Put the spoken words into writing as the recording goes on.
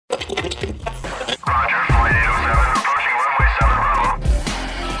The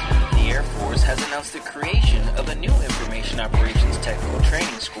Air Force has announced the creation of a new Information Operations Technical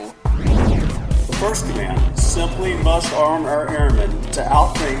Training School. The first command simply must arm our airmen to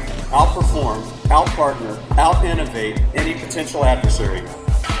outthink, outperform, outpartner, out-innovate any potential adversary.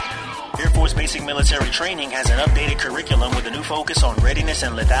 Air Force Basic Military Training has an updated curriculum with a new focus on readiness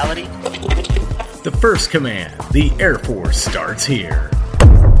and lethality. The first command, the Air Force starts here.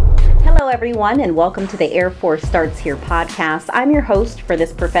 Hello, everyone, and welcome to the Air Force Starts Here podcast. I'm your host for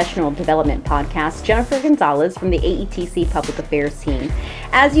this professional development podcast, Jennifer Gonzalez from the AETC Public Affairs team.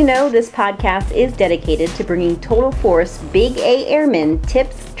 As you know, this podcast is dedicated to bringing total force Big A Airmen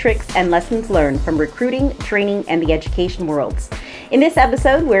tips, tricks, and lessons learned from recruiting, training, and the education worlds. In this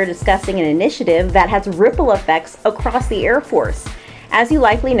episode, we're discussing an initiative that has ripple effects across the Air Force. As you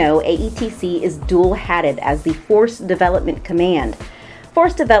likely know, AETC is dual-hatted as the Force Development Command.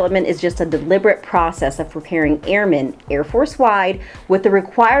 Force development is just a deliberate process of preparing airmen, Air Force-wide, with the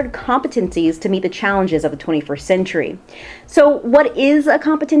required competencies to meet the challenges of the 21st century. So what is a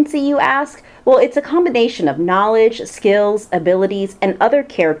competency, you ask? Well, it's a combination of knowledge, skills, abilities, and other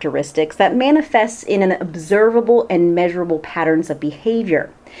characteristics that manifests in an observable and measurable patterns of behavior.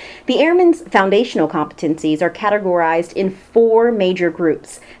 The airmen's foundational competencies are categorized in 4 major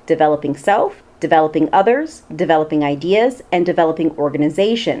groups: developing self, developing others, developing ideas, and developing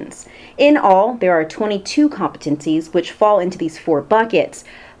organizations. In all, there are 22 competencies which fall into these 4 buckets.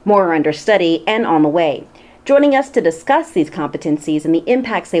 More are under study and on the way. Joining us to discuss these competencies and the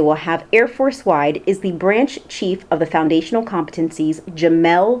impacts they will have Air Force-wide is the Branch Chief of the Foundational Competencies,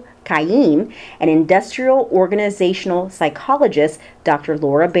 Jamal Qaiyym, and Industrial Organizational Psychologist, Dr.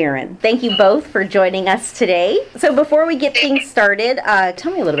 Laura Barron. Thank you both for joining us today. So before we get things started,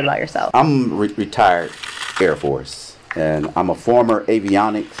 tell me a little bit about yourself. I'm retired Air Force, and I'm a former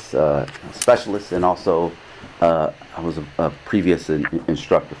avionics specialist, and also I was a previous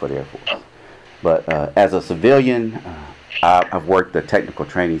instructor for the Air Force. But as a civilian, I've worked the technical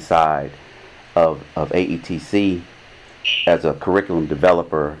training side of AETC as a curriculum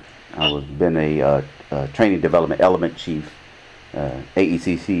developer. I've been a training development element chief,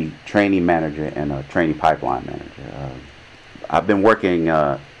 AETC training manager, and a training pipeline manager. I've been working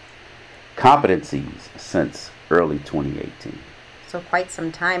competencies since early 2018. So quite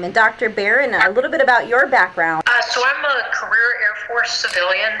some time. And Dr. Barron, a little bit about your background. So I'm a career Air Force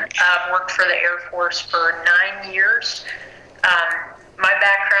civilian. I've worked for the Air Force for 9 years. My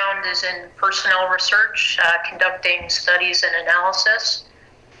background is in personnel research, conducting studies and analysis.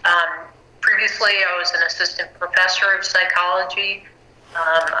 Previously, I was an assistant professor of psychology.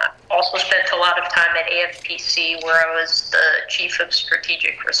 I also spent a lot of time at AFPC, where I was the chief of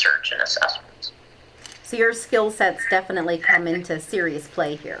strategic research and assessments. So your skill sets definitely come into serious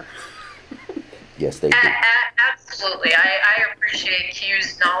play here. Yes, they do. Absolutely. I appreciate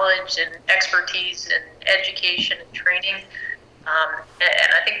Q's knowledge and expertise in education and training.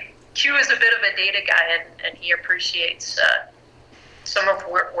 And I think Q is a bit of a data guy, and he appreciates some of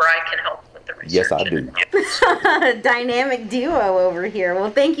where I can help with the research. Yes, I do. Dynamic duo over here.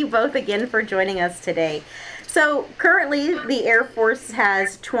 Well, thank you both again for joining us today. So currently, the Air Force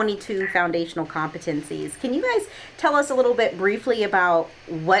has 22 foundational competencies. Can you guys tell us a little bit briefly about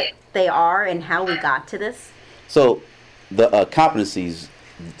what they are and how we got to this? So the competencies,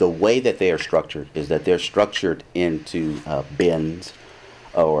 the way that they are structured is that they're structured into bins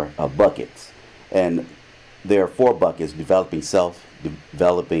or buckets. And there are 4 buckets: developing self,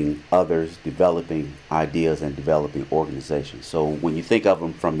 developing others, developing ideas, and developing organizations. So when you think of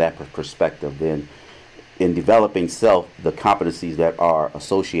them from that perspective, then in developing self, the competencies that are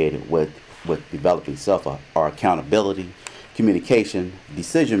associated with developing self are accountability, communication,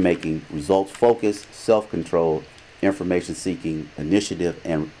 decision-making, results focus, self-control, information seeking, initiative,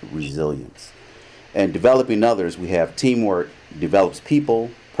 and resilience. And developing others, we have teamwork, develops people,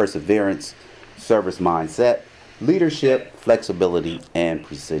 perseverance, service mindset, leadership, flexibility, and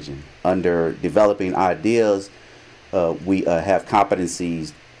precision. Under developing ideas, we have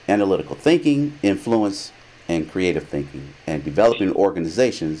competencies: analytical thinking, influence, and creative thinking. And developing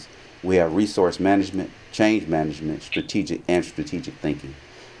organizations, we have resource management, change management, strategic thinking.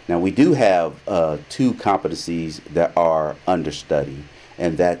 Now, we do have 2 competencies that are under study,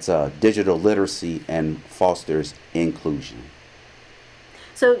 and that's digital literacy and fosters inclusion.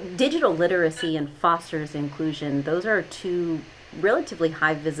 So digital literacy and fosters inclusion, those are 2 relatively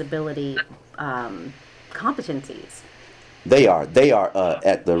high visibility competencies. They are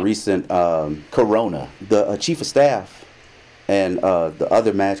at the recent Corona. The chief of staff and the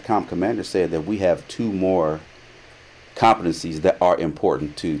other MAGCOM commander said that we have 2 more competencies that are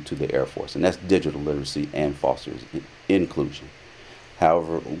important to the Air Force, and that's digital literacy and fosters inclusion.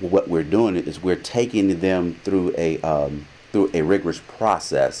 However, what we're doing is we're taking them through a rigorous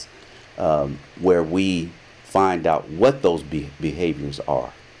process where we find out what those behaviors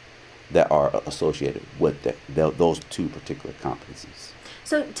are that are associated with those two particular competencies.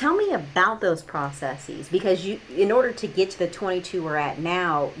 So tell me about those processes, because in order to get to the 22 we're at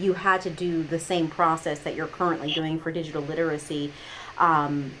now, you had to do the same process that you're currently doing for digital literacy.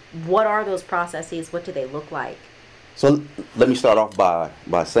 What are those processes? What do they look like? So let me start off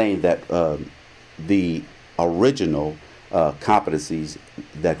by saying that the original competencies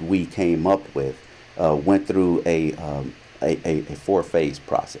that we came up with went through a 4-phase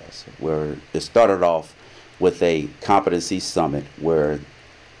process, where it started off with a competency summit where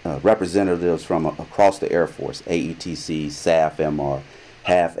representatives from across the Air Force, AETC, SAF-MR,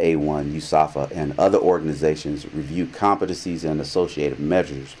 HAF-A1, USAFA, and other organizations reviewed competencies and associated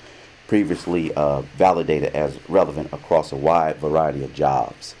measures previously validated as relevant across a wide variety of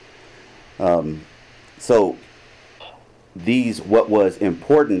jobs. So what was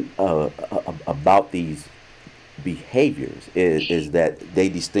important about these behaviors is that they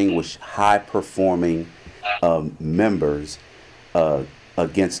distinguish high-performing members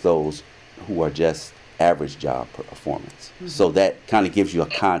against those who are just average job performance. Mm-hmm. So that kind of gives you a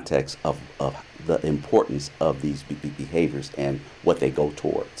context of the importance of these behaviors and what they go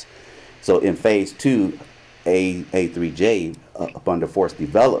towards. So in phase 2, A3J, up under force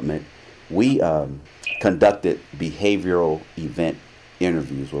development, we conducted behavioral event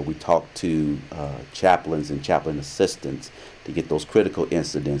interviews where we talked to chaplains and chaplain assistants to get those critical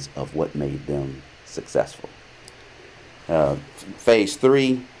incidents of what made them successful. Phase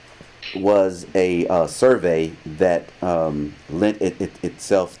 3 was a survey that lent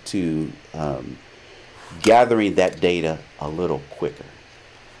itself to gathering that data a little quicker.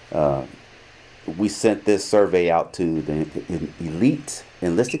 We sent this survey out to the elite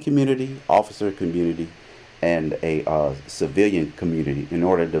enlisted community, officer community, and a civilian community in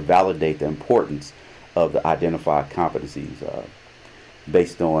order to validate the importance of the identified competencies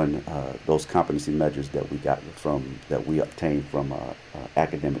based on those competency measures that we obtained from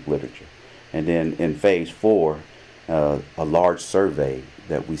academic literature. And then in phase 4, a large survey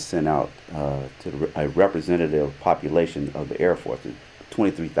that we sent out to a representative population of the Air Force,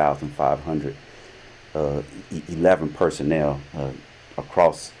 23,500 11 personnel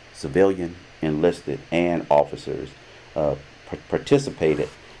across civilian, enlisted, and officers participated,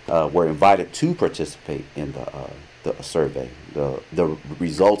 were invited to participate in the survey. The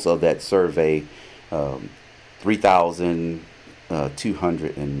results of that survey,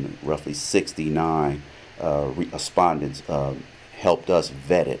 3,269 respondents helped us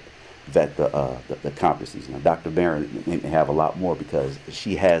vet the competencies. Now, Dr. Barron may have a lot more because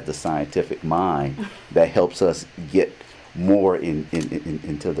she has the scientific mind that helps us get more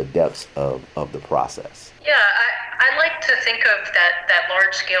into the depths of the process. Yeah, I like to think of that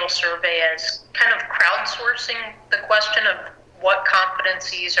large-scale survey as kind of crowdsourcing the question of what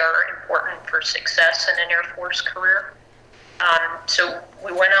competencies are important for success in an Air Force career. So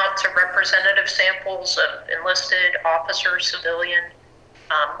we went out to representative samples of enlisted, officer, civilian,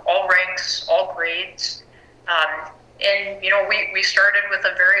 all ranks, all grades. And, we started with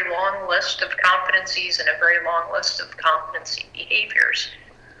a very long list of competencies and a very long list of competency behaviors.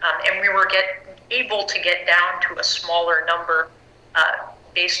 And we were able to get down to a smaller number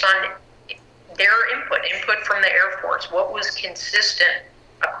based on their input from the Air Force. What was consistent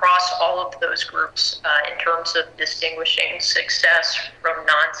across all of those groups in terms of distinguishing success from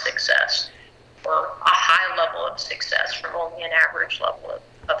non-success, or a high level of success from only an average level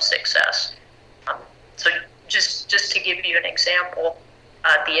of success. So just to give you an example,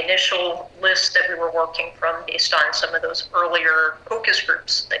 the initial list that we were working from based on some of those earlier focus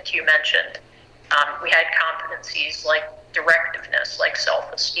groups that you mentioned, we had competencies like directiveness, like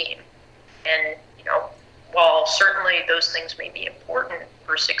self-esteem. And, while certainly those things may be important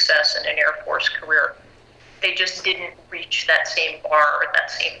for success in an Air Force career, they just didn't reach that same bar,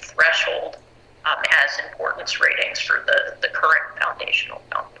 that same threshold as importance ratings for the current foundational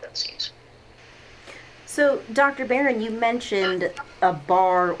competencies. So, Dr. Barron, you mentioned a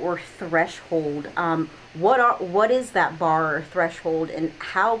bar or threshold. What is that bar or threshold, and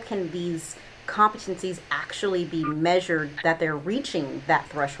how can these competencies actually be measured that they're reaching that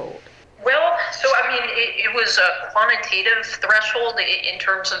threshold? Well, so it was a quantitative threshold in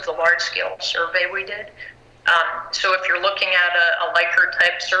terms of the large-scale survey we did. So if you're looking at a Likert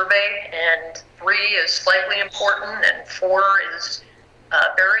type survey, and 3 is slightly important and 4 is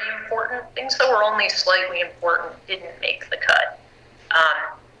very important. Things that were only slightly important didn't make the cut.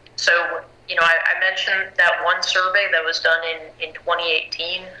 So, I mentioned that one survey that was done in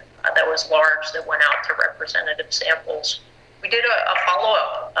 2018 that was large, that went out to representative samples. We did a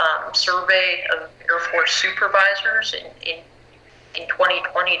follow-up survey of Air Force supervisors in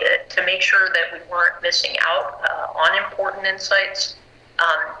 2020 to make sure that we weren't missing out on important insights.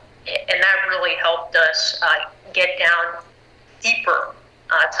 And that really helped us get down deeper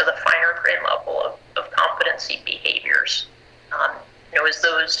to the finer grain level of competency behaviors. It was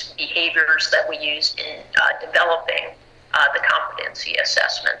those behaviors that we used in developing the competency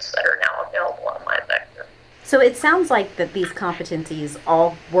assessments that are now available on MyVector. So it sounds like that these competencies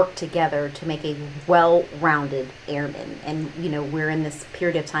all work together to make a well-rounded airman. And, we're in this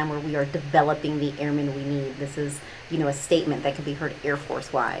period of time where we are developing the airman we need. This is, a statement that can be heard Air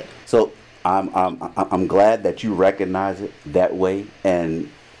Force-wide. So I'm glad that you recognize it that way, and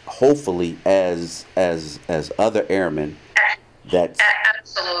hopefully as other airmen that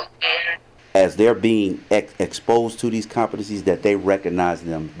absolutely, as they're being exposed to these competencies, that they recognize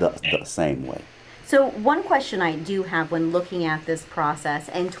them the same way. So one question I do have when looking at this process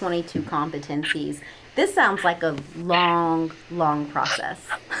and 22 competencies, this sounds like a long process.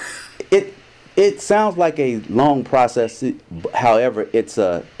 It sounds like a long process. However, it's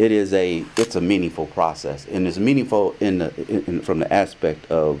a meaningful process, and it's meaningful from the aspect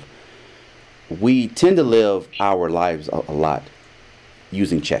of we tend to live our lives a lot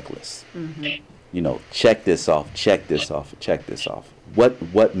using checklists. Mm-hmm. Check this off, check this off, check this off.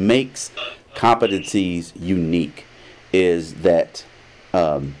 What makes competencies unique is that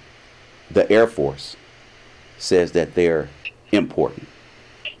the Air Force says that they're important.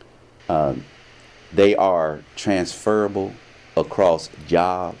 They are transferable across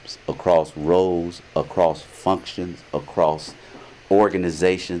jobs, across roles, across functions, across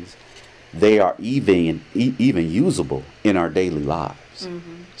organizations. They are even usable in our daily lives.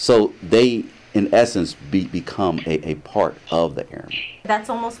 Mm-hmm. So they, in essence, become a part of the airman. That's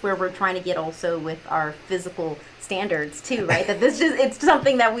almost where we're trying to get also with our physical standards too, right? That it's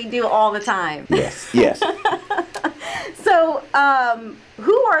something that we do all the time. Yes. So,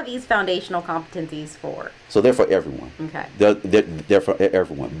 who are these foundational competencies for? So they're for everyone. Okay. They're for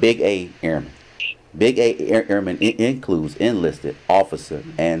everyone. Big A airman. Big A airman includes enlisted, officer,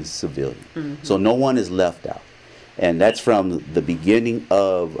 and civilian. Mm-hmm. So no one is left out. And that's from the beginning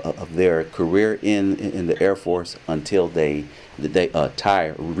of their career in the Air Force until they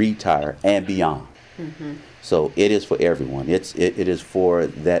retire, and beyond. Mm-hmm. So it is for everyone. It is for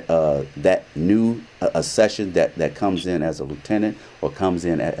that new accession that comes in as a lieutenant or comes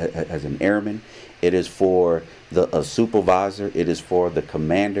in as an airman. It is for the supervisor. It is for the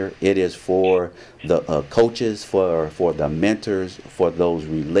commander. It is for the coaches, for the mentors, for those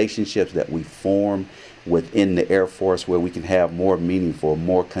relationships that we form within the Air Force, where we can have more meaningful,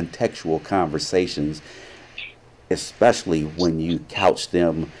 more contextual conversations, especially when you couch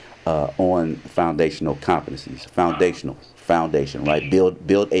them on foundational competencies. Foundation, right?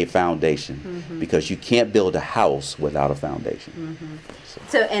 Build a foundation, mm-hmm. because you can't build a house without a foundation. Mm-hmm.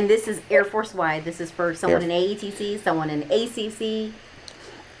 So, and this is Air Force wide. This is for someone in AETC, someone in ACC.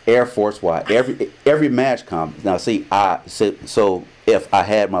 Air Force wide. Every match comp. Now, see, so if I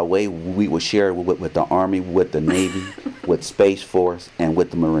had my way, we would share it with the Army, with the Navy, with Space Force, and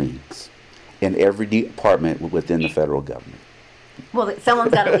with the Marines, in every department within the federal government. Well,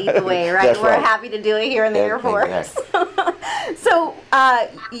 someone's got to lead the way, right? We're right. Happy to do it here in the Air Force. Exactly. So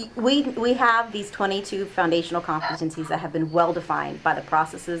we have these 22 foundational competencies that have been well defined by the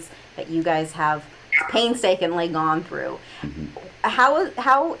processes that you guys have painstakingly gone through. Mm-hmm.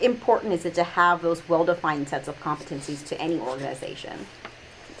 How important is it to have those well-defined sets of competencies to any organization?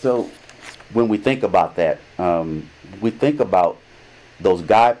 So when we think about that, we think about those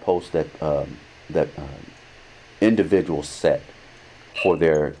guideposts that individuals set for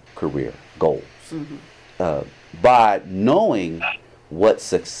their career goals. Mm-hmm. By knowing what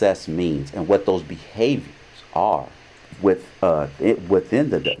success means and what those behaviors are within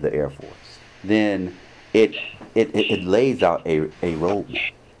the Air Force, then it lays out a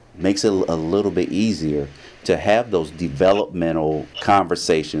roadmap, makes it a little bit easier to have those developmental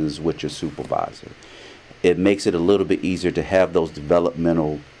conversations with your supervisor. It makes it a little bit easier to have those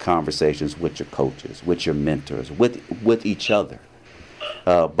developmental conversations with your coaches, with your mentors, with each other.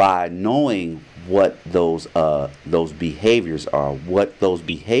 By knowing what those behaviors are, what those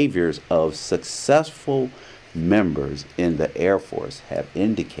behaviors of successful members in the Air Force have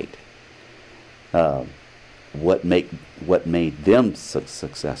indicated, what made them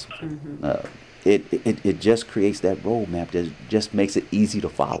successful. Mm-hmm. it just creates that roadmap that just makes it easy to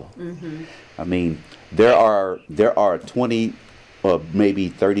follow. Mm-hmm. I mean, there are 20 or maybe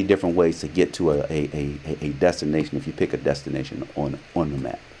 30 different ways to get to a destination if you pick a destination on the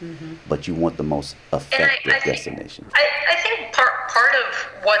map. Mm-hmm. But you want the most effective destination. I think part of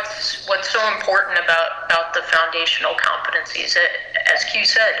what's so important about the foundational competencies, as Q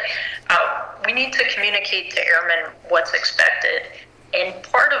said, we need to communicate to airmen what's expected. And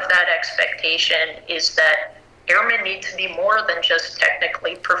part of that expectation is that airmen need to be more than just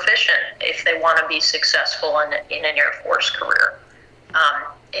technically proficient if they want to be successful in an Air Force career.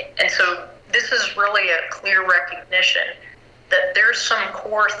 And so this is really a clear recognition that there's some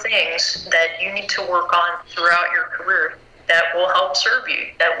core things that you need to work on throughout your career that will help serve you,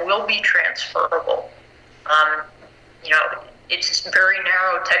 that will be transferable. It's very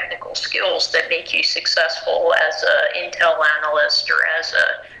narrow technical skills that make you successful as an intel analyst or as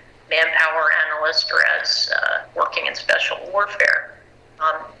a manpower analyst or as working in special warfare.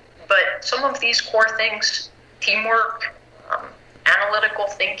 But some of these core things, teamwork, analytical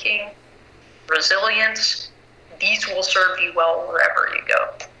thinking, resilience, these will serve you well wherever you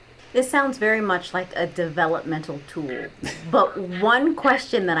go. This sounds very much like a developmental tool. But one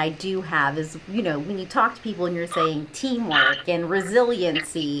question that I do have is, when you talk to people and you're saying teamwork and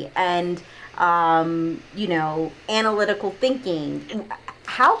resiliency and, analytical thinking,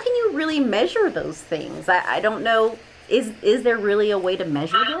 how can you really measure those things? I don't know. Is there really a way to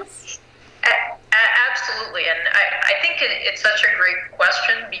measure this? Absolutely. And I think it's such a great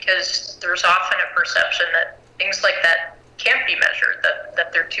question because there's often a perception that things like that can't be measured,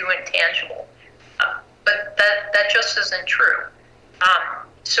 that they're too intangible. But that just isn't true.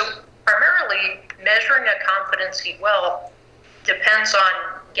 So primarily, measuring a competency well depends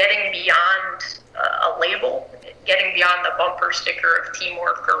on getting beyond a label, getting beyond the bumper sticker of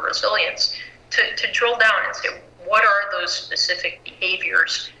teamwork or resilience, to drill down and say, what are those specific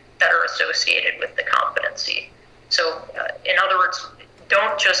behaviors that are associated with the competency? So in other words,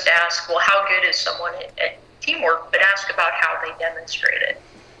 don't just ask, well, how good is someone at teamwork, but ask about how they demonstrate it.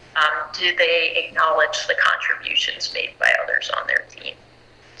 Do they acknowledge the contributions made by others on their team?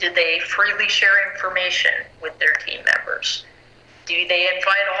 Do they freely share information with their team members? Do they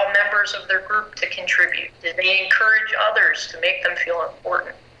invite all members of their group to contribute? Do they encourage others to make them feel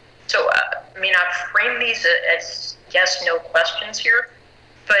important? So, I've framed these as yes-no questions here,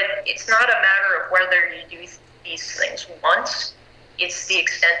 but it's not a matter of whether you do these things once. It's the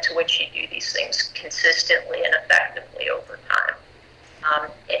extent to which you do these things consistently and effectively over time.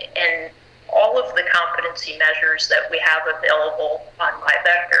 And all of the competency measures that we have available on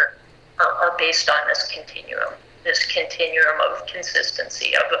MyVector are based on this continuum of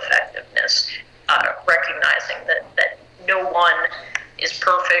consistency, of effectiveness, recognizing that no one is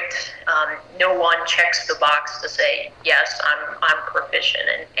perfect. No one checks the box to say, yes, I'm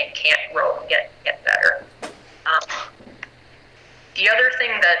proficient and can't grow and get better. The other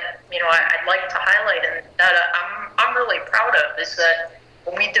thing that I'd like to highlight and that I'm really proud of is that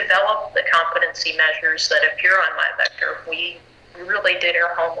when we developed the competency measures that appear on MyVector, we really did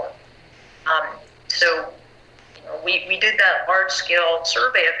our homework. So we did that large-scale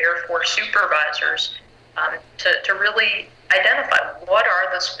survey of Air Force supervisors to really identify what are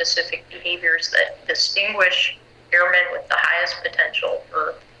the specific behaviors that distinguish airmen with the highest potential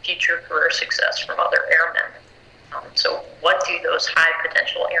for future career success from other airmen. So what do those high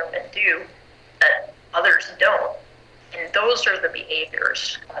potential airmen do that others don't? And those are the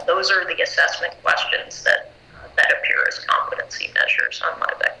behaviors. Those are the assessment questions that appear as competency measures on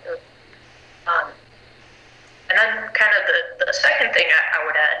MyVector. And then kind of the second thing I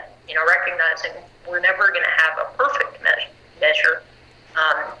would add, recognizing we're never going to have a perfect measure,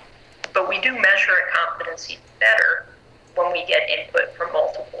 but we do measure a competency better when we get input from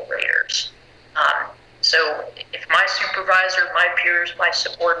multiple raters. So if my supervisor, my peers, my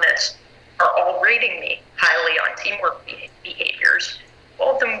subordinates are all rating me highly on teamwork behaviors,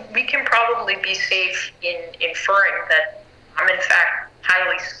 well, then we can probably be safe in inferring that I'm in fact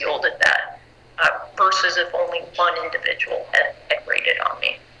highly skilled at that, versus if only one individual had rated on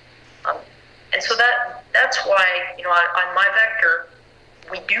me. And so that's why, on MyVector,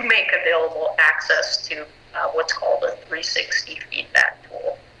 we do make available access to what's called a 360 feedback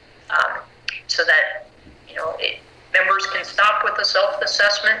tool, so that members can stop with a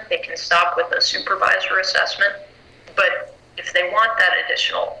self-assessment, they can stop with a supervisor assessment, but if they want that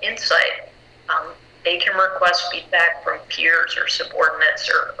additional insight, they can request feedback from peers or subordinates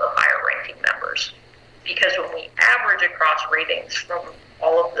or higher-ranking members. Because when we average across ratings from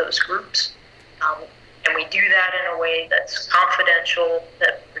all of those groups, and we do that in a way that's confidential,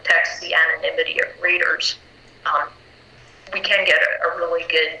 that protects protects the anonymity of raters, we can get a really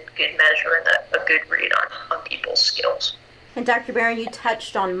good measure and a good read on people's skills. And Dr. Barron, you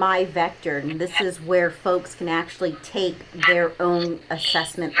touched on My Vector, and this is where folks can actually take their own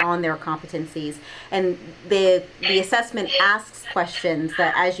assessment on their competencies. And the assessment asks questions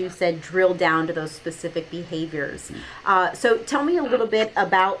that, as you said, drill down to those specific behaviors. So tell me a little bit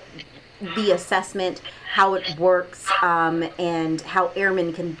about the assessment, how it works, and how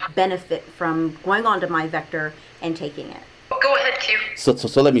airmen can benefit from going on to My Vector and taking it. Go ahead, Q.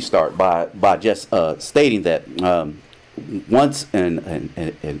 So let me start by just stating that once an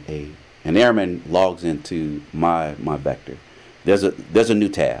airman logs into my Vector, there's a new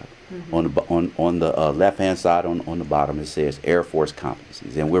tab. Mm-hmm. on the left hand side on the bottom. It says Air Force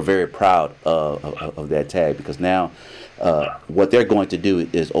Competencies, and we're very proud of that tag, because now what they're going to do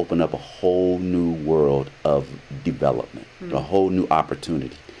is open up a whole new world of development, a whole new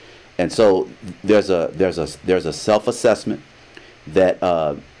opportunity. And so there's a self-assessment that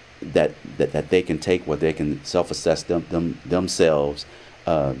they can take, where they can self-assess themselves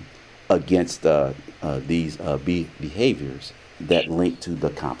against these behaviors that link to the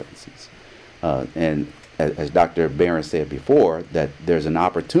competencies. And as Dr. Barron said before, that there's an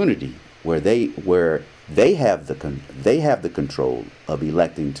opportunity where they have the control of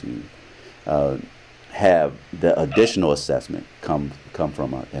electing to have the additional assessment come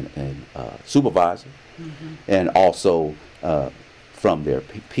from a supervisor, and also from their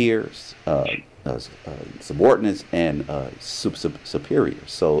peers, subordinates, and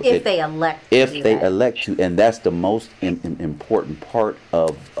superiors. So if they elect to, and that's the most important part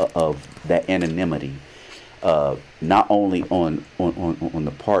of that anonymity. Not only on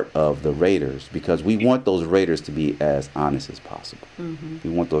the part of the raters, because we want those raters to be as honest as possible. Mm-hmm. We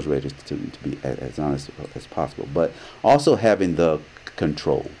want those raters to be as honest as possible, but also having the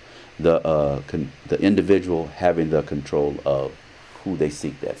control, the individual having the control of who they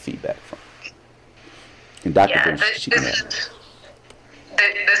seek that feedback from. And Dr. Yeah, this is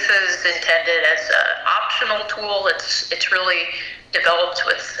intended as an optional tool. It's really developed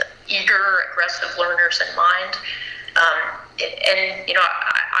with eager, aggressive learners in mind. And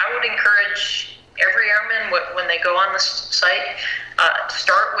I would encourage every airman, when they go on the site,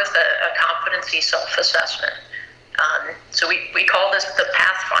 start with a competency self-assessment. So we call this the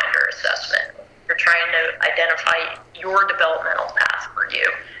Pathfinder assessment. You're trying to identify your developmental path for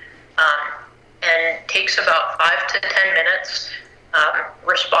you. And it takes about 5 to 10 minutes.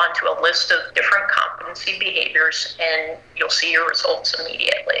 Respond to a list of different competency behaviors, and you'll see your results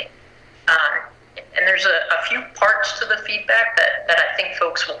immediately. And there's a few parts to the feedback that I think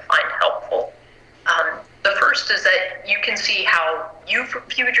folks will find helpful. The first is that you can see how you've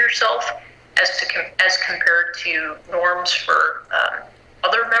viewed yourself as compared to norms for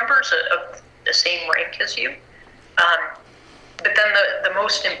other members of the same rank as you. But then the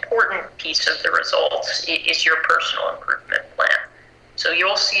most important piece of the results is your personal improvement plan. So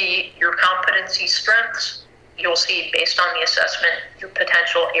you'll see your competency strengths. You'll see, based on the assessment, your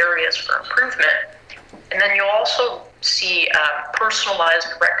potential areas for improvement. And then you'll also see personalized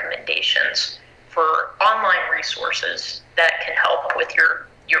recommendations for online resources that can help with your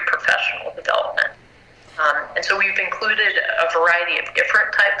professional development. And so we've included a variety of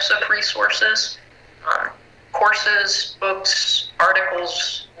different types of resources, courses, books,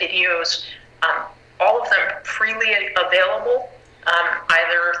 articles, videos, all of them freely available,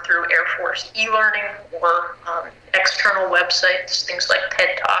 either through Air Force e-learning or external websites, things like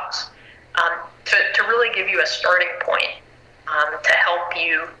TED Talks, to really give you a starting point to help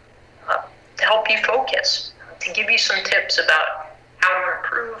you focus, to give you some tips about how to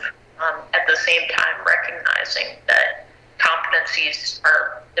improve, at the same time recognizing that competencies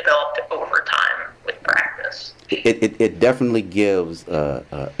are developed over time with practice. It definitely gives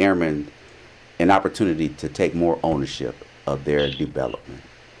airmen an opportunity to take more ownership of their development.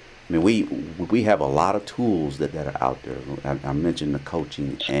 I mean, we have a lot of tools that are out there. I mentioned the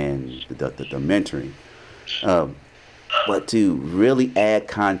coaching and the mentoring, but to really add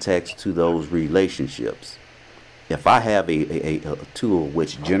context to those relationships, if I have a tool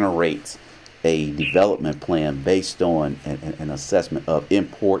which generates a development plan based on an assessment of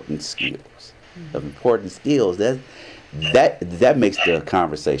important skills, that makes the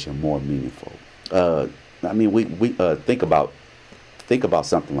conversation more meaningful. I mean, we think about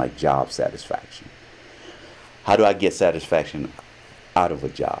something like job satisfaction. How do I get satisfaction out of a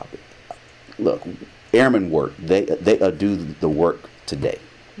job? Look, airmen work. They do the work today,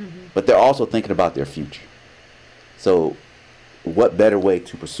 but they're also thinking about their future. So what better way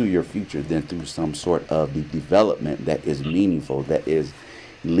to pursue your future than through some sort of the development that is meaningful, that is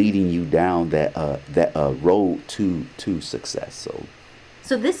leading you down that road to success.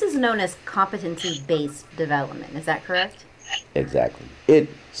 So this is known as competency-based development. Is that correct? Exactly. It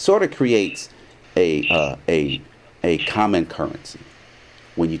sort of creates a common currency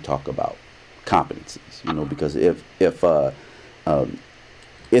when you talk about competencies, because if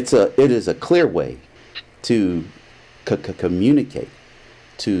it is a clear way to communicate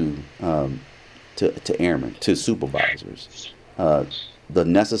to airmen, to supervisors, the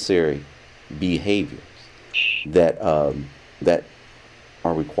necessary behaviors that are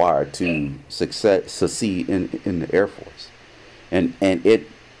required to succeed in the Air Force, and it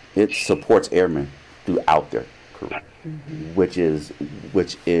supports airmen throughout their career, which is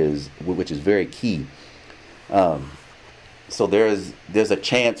very key. So there's a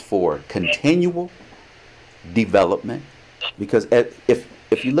chance for continual development, because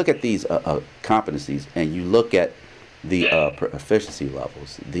if you look at these competencies and you look at the proficiency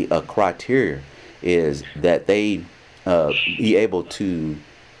levels, the criteria is that they be able to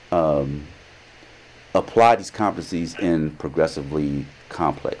apply these competencies in progressively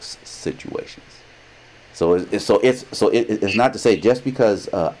complex situations. So it's not to say just because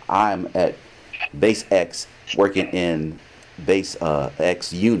I'm at base X working in base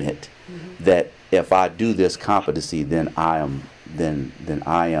X unit that if I do this competency, then I am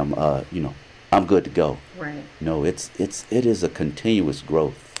I'm good to go. Right. No, it is a continuous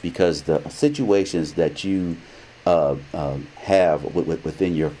growth, because the situations that you have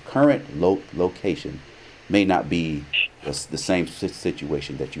within your current location may not be the same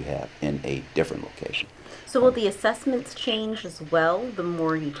situation that you have in a different location. So will the assessments change as well the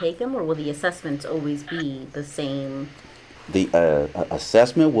more you take them, or will the assessments always be the same? The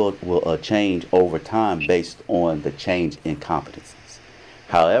assessment will change over time based on the change in competencies.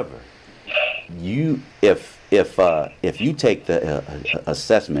 However, if you take the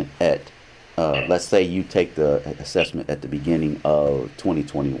assessment at let's say you take the assessment at the beginning of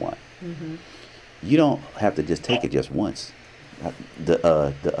 2021, you don't have to just take it just once.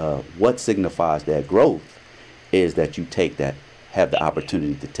 What signifies that growth is that you have the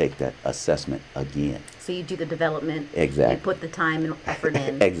opportunity to take that assessment again. So you do the development, exactly. You put the time and effort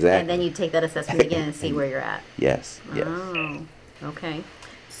in, exactly, and then you take that assessment again and see where you're at. Yes. Oh, okay.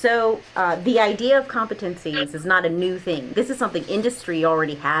 So the idea of competencies is not a new thing. This is something industry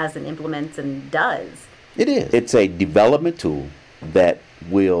already has and implements and does. It is. It's a development tool that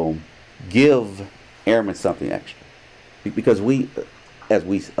will give airmen something extra, because as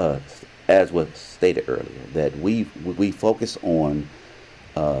was stated earlier, that we focus on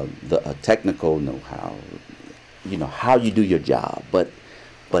the technical know-how, how you do your job, but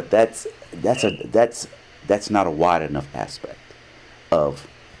that's not a wide enough aspect of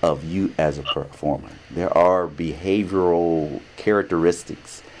you as a performer. There are behavioral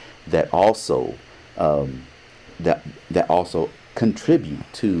characteristics that also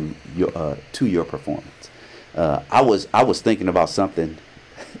contribute to your performance. I was thinking about something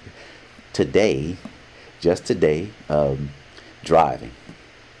today, driving.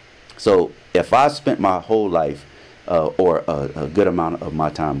 So if I spent my whole life or a good amount of my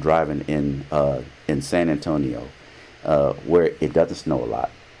time driving in San Antonio, where it doesn't snow a lot,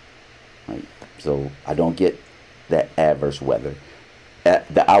 right? So I don't get that adverse weather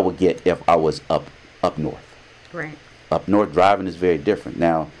that I would get if I was up north. Right. Up north, driving is very different.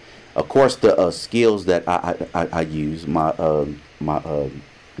 Now, of course, the skills that I use, my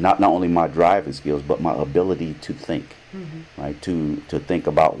not only my driving skills, but my ability to think, right? To think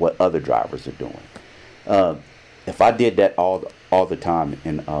about what other drivers are doing. If I did that all the time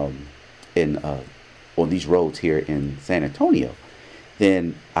on these roads here in San Antonio,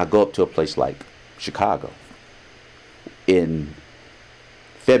 then I go up to a place like Chicago in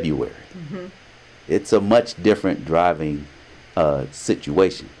February. It's a much different driving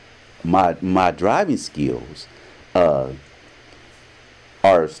situation. My driving skills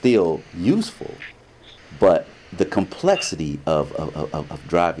are still useful, but the complexity of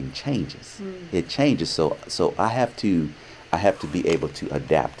driving changes. It changes, so I have to be able to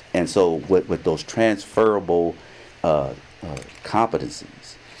adapt. And so with those transferable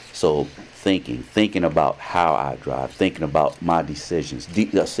competencies, so thinking about how I drive, thinking about my decisions,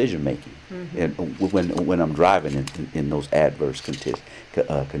 decision making, and when I'm driving in those adverse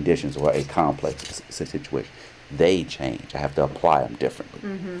conditions or a complex situation, they change. I have to apply them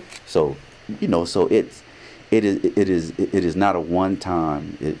differently. So it is not a one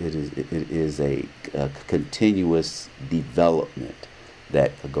time. It is a continuous development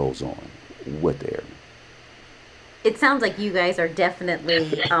that goes on with the airman. It sounds like you guys are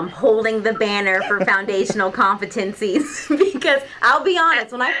definitely holding the banner for foundational competencies, because I'll be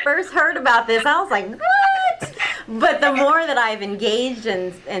honest, when I first heard about this, I was like, what? But the more that I've engaged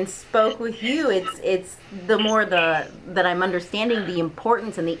and spoke with you, it's the more that I'm understanding the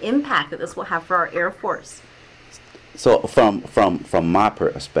importance and the impact that this will have for our Air Force. So from my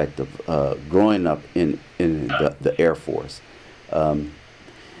perspective, growing up in the Air Force,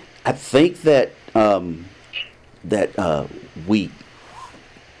 I think that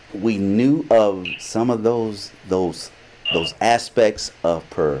we knew of some of those aspects of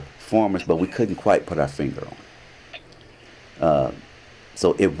performance, but we couldn't quite put our finger on it.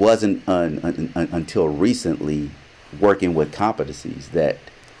 So it wasn't until recently, working with competencies, that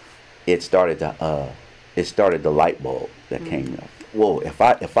it started the light bulb that came up. Whoa! If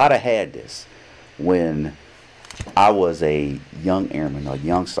I'd have had this when I was a young airman, a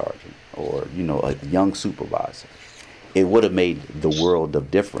young sergeant, or a young supervisor, it would have made the world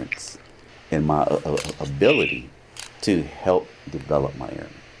of difference in my ability to help develop my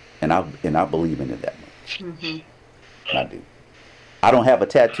airmen, and I believe in it that much. Mm-hmm. I do. I don't have a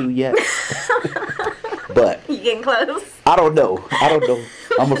tattoo yet, but you getting close? I don't know.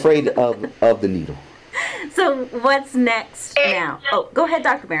 I'm afraid of the needle. So what's next now? Oh, go ahead,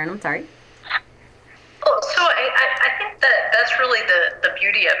 Dr. Barron. I'm sorry. Well, so I think that's really the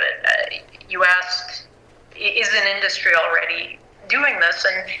beauty of it. You asked, is an industry already doing this?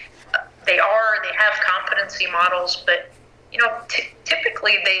 And they have competency models, but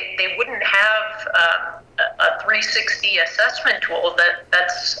typically they wouldn't have a 360 assessment tool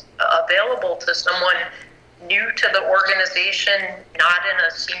that's available to someone new to the organization, not in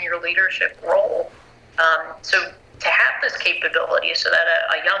a senior leadership role. So to have this capability, so that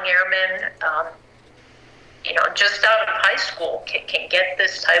a young airman, just out of high school can get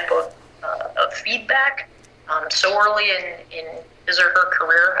this type of feedback so early in his or her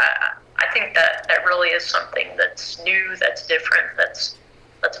career, I think that really is something that's new, that's different, that's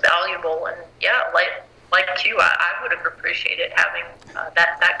valuable. And yeah, like you, I would have appreciated having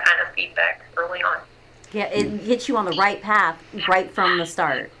that kind of feedback early on. Yeah, it hits you on the right path right from the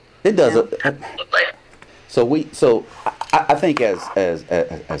start. It does. Absolutely. So I think as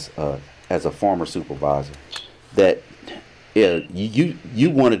a former supervisor, that you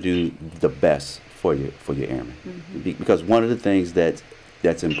want to do the best for your airmen, mm-hmm. because one of the things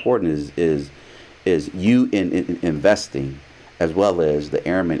that's important is you in investing, as well as the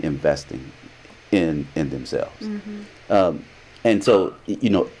airmen investing in themselves, mm-hmm. And so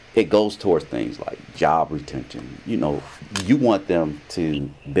it goes towards things like job retention. You want them to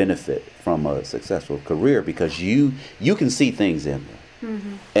benefit from a successful career because you can see things in them,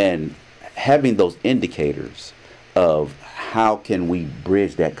 mm-hmm. and having those indicators of how can we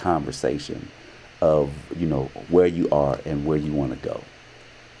bridge that conversation of where you are and where you want to go.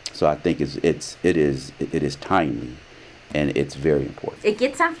 So I think it is timely, and it's very important. It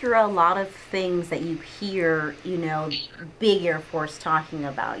gets after a lot of things that you hear, big Air Force talking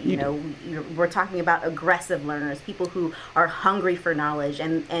about. We're talking about aggressive learners, people who are hungry for knowledge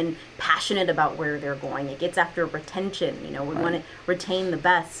and passionate about where they're going. It gets after retention. We want to retain the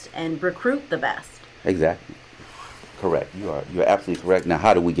best and recruit the best. Exactly. Correct. You're absolutely correct. Now,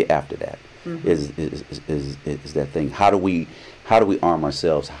 how do we get after that? Mm-hmm. Is that thing? How do we arm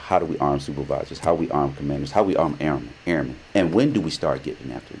ourselves? How do we arm supervisors? How do we arm commanders? How do we arm airmen? And when do we start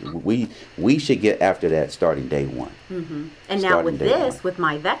getting after it? We should get after that starting day one. Mm-hmm. And now with this, with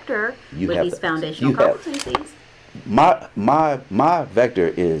my vector, with these foundational competencies, my vector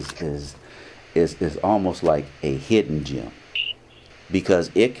is almost like a hidden gem,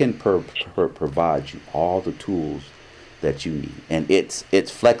 because it can provide you all the tools that you need, and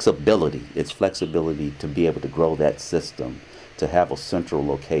it's flexibility. It's flexibility to be able to grow that system, to have a central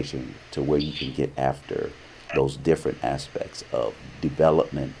location to where you can get after those different aspects of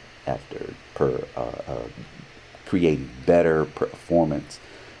development, after creating better performance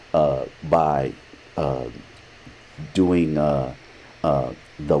by doing the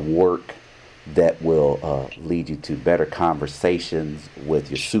work that will lead you to better conversations with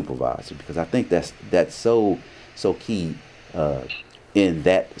your supervisor, because I think that's so key in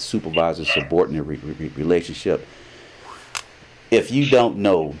that supervisor-subordinate relationship. If you don't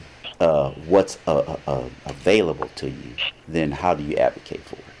know what's available to you, then how do you advocate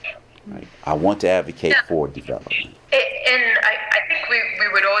for it? Right? I want to advocate for development. And I think we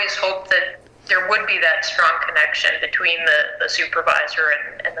would always hope that there would be that strong connection between the supervisor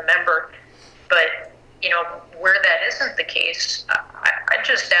and the member. But, where that isn't the case, I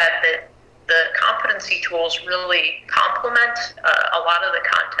just add that the competency tools really complement a lot of the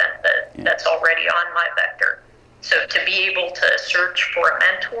content that's already on my vector. So to be able to search for a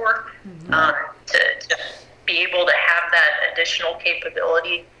mentor, to be able to have that additional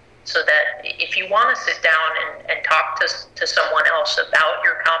capability, so that if you want to sit down and talk to someone else about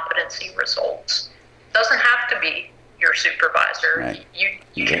your competency results, it doesn't have to be your supervisor. Right.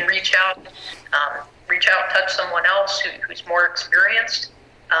 You can reach out, touch someone else who's more experienced.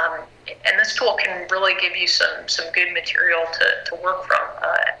 And this tool can really give you some good material to work from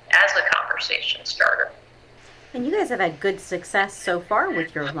as a conversation starter. And you guys have had good success so far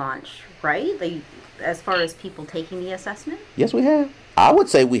with your launch, right? As far as people taking the assessment? Yes, we have. I would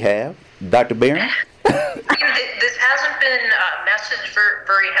say we have. Dr. Barron? This hasn't been messaged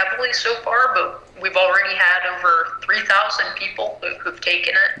very heavily so far, but we've already had over 3,000 people who've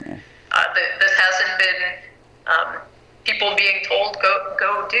taken it. Yeah. This hasn't been people being told,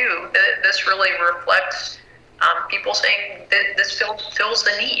 go do. This really reflects people saying that this fills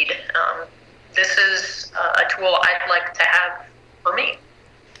the need. This is a tool I'd like to have for me.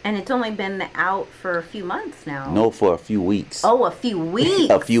 And it's only been out for a few months now. No, for a few weeks. Oh, a few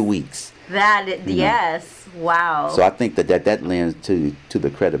weeks. A few weeks. Yes. Wow. So I think that lends to the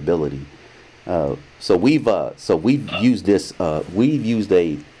credibility. So we've used this. We've used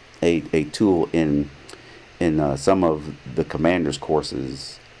a tool in some of the commanders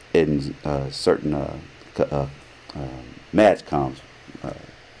courses in certain MAGCOMs.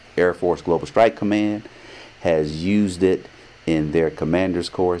 Air Force Global Strike Command has used it in their commander's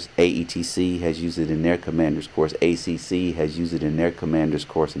course. AETC has used it in their commander's course. ACC has used it in their commander's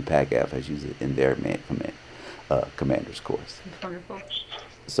course, and PACAF has used it in their commander's course. That's wonderful.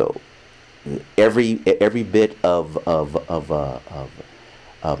 So every bit of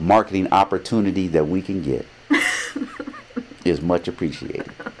marketing opportunity that we can get is much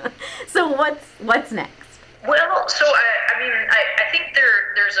appreciated. So what's next? Well, so I think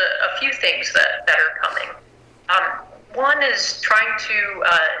there's a few things that are coming. One is trying to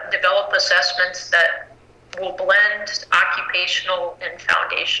develop assessments that will blend occupational and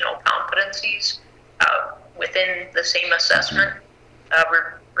foundational competencies within the same assessment. We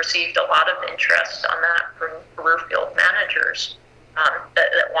received a lot of interest on that from career field managers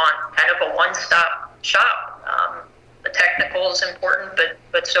that want kind of a one-stop shop. The technical is important,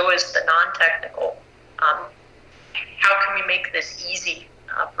 but so is the non-technical. How can we make this easy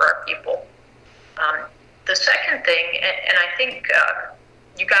for our people? The second thing, and I think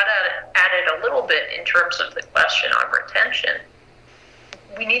you got at it a little bit in terms of the question on retention,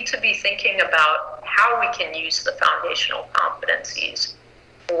 we need to be thinking about how we can use the foundational competencies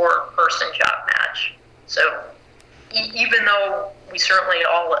for person-job match. So even though we certainly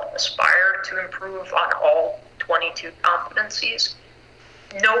all aspire to improve on all 22 competencies,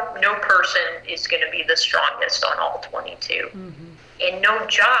 no person is going to be the strongest on all 22. Mm-hmm. And no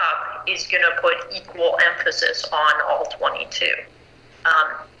job is going to put equal emphasis on all 22.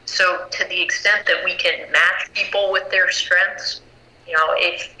 So to the extent that we can match people with their strengths,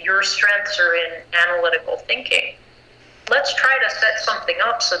 if your strengths are in analytical thinking, let's try to set something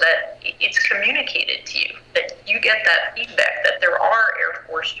up so that it's communicated to you, that you get that feedback, that there are Air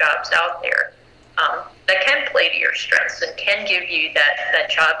Force jobs out there that can play to your strengths and can give you that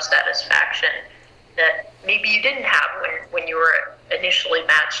job satisfaction that maybe you didn't have when you were initially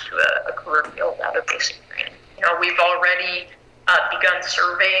matched to a career field out of basic training. We've already begun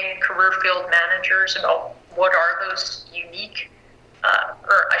surveying career field managers about what are those unique,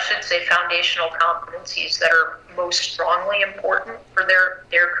 or I should say foundational competencies that are most strongly important for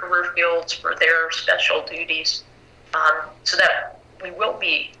their career fields, for their special duties, so that we will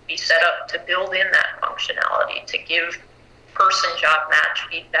be set up to build in that functionality to give person-job match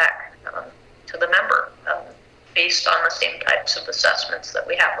feedback to the member based on the same types of assessments that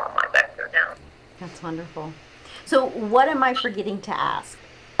we have on my vector now. That's wonderful. So what am I forgetting to ask?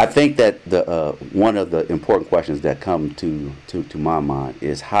 I think that the one of the important questions that come to my mind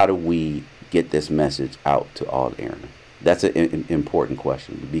is, how do we get this message out to all airmen? That's an important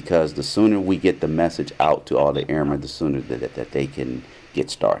question, because the sooner we get the message out to all the airmen, the sooner that they can get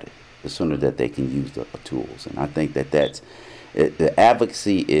started, the sooner that they can use the tools. And I think that's the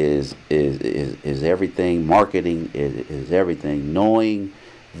advocacy is everything. Marketing is everything. Knowing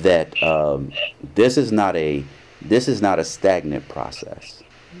that this is not a stagnant process.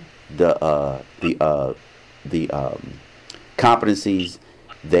 The competencies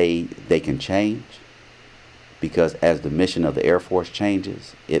they can change, because as the mission of the Air Force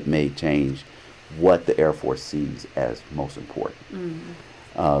changes, it may change what the Air Force sees as most important.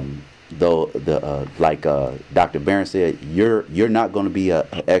 Mm-hmm. Though like Dr. Barron said, you're not going to be an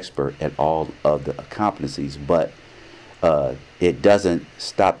expert at all of the competencies, but it doesn't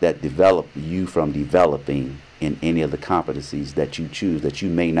stop you from developing in any of the competencies that you choose that you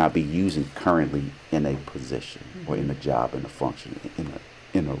may not be using currently in a position or in a job, in a function,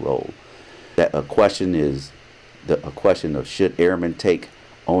 in a role. That a question of should airmen take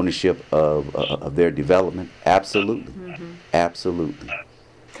ownership of their development? Absolutely. Absolutely.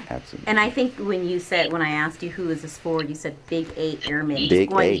 Absolutely. And I think when I asked you who is this for, you said Big 8 Airmen. Big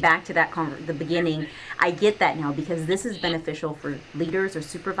going 8. back to that the beginning, I get that now because this is beneficial for leaders or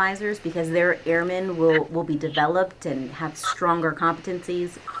supervisors because their airmen will be developed and have stronger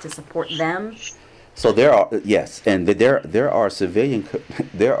competencies to support them. So there are there are civilian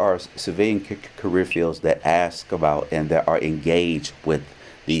career fields that ask about and that are engaged with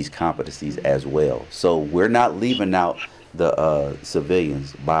these competencies as well. So we're not leaving out the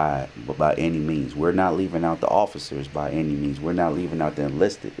civilians by any means. We're not leaving out the officers by any means. We're not leaving out the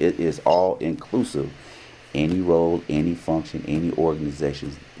enlisted. It is all inclusive. Any role, any function, any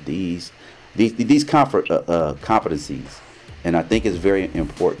organizations. These competencies, and I think it's very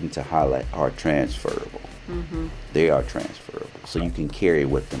important to highlight, are transferable. They are transferable, so you can carry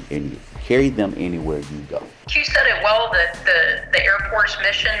them anywhere you go. You said it well that the Air Force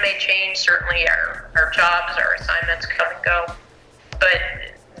mission may change. Certainly our jobs, our assignments come and go. But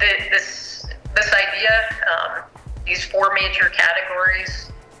this idea, these 4 major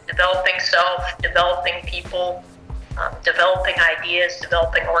categories, developing self, developing people, developing ideas,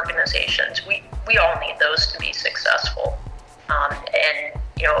 developing organizations, we all need those to be successful. And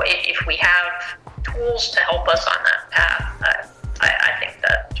if we have tools to help us on that path, I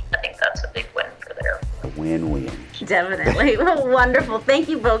think that's a big win for the Air Force. A win-win. Definitely. Well, wonderful. Thank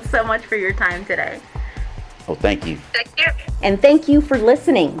you both so much for your time today. Oh, thank you. Thank you. And thank you for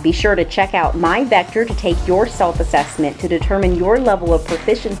listening. Be sure to check out My Vector to take your self-assessment to determine your level of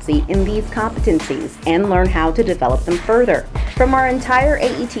proficiency in these competencies and learn how to develop them further. From our entire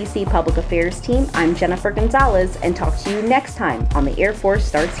AETC Public Affairs team, I'm Jennifer Gonzalez, and talk to you next time on The Air Force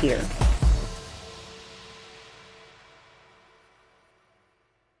Starts Here.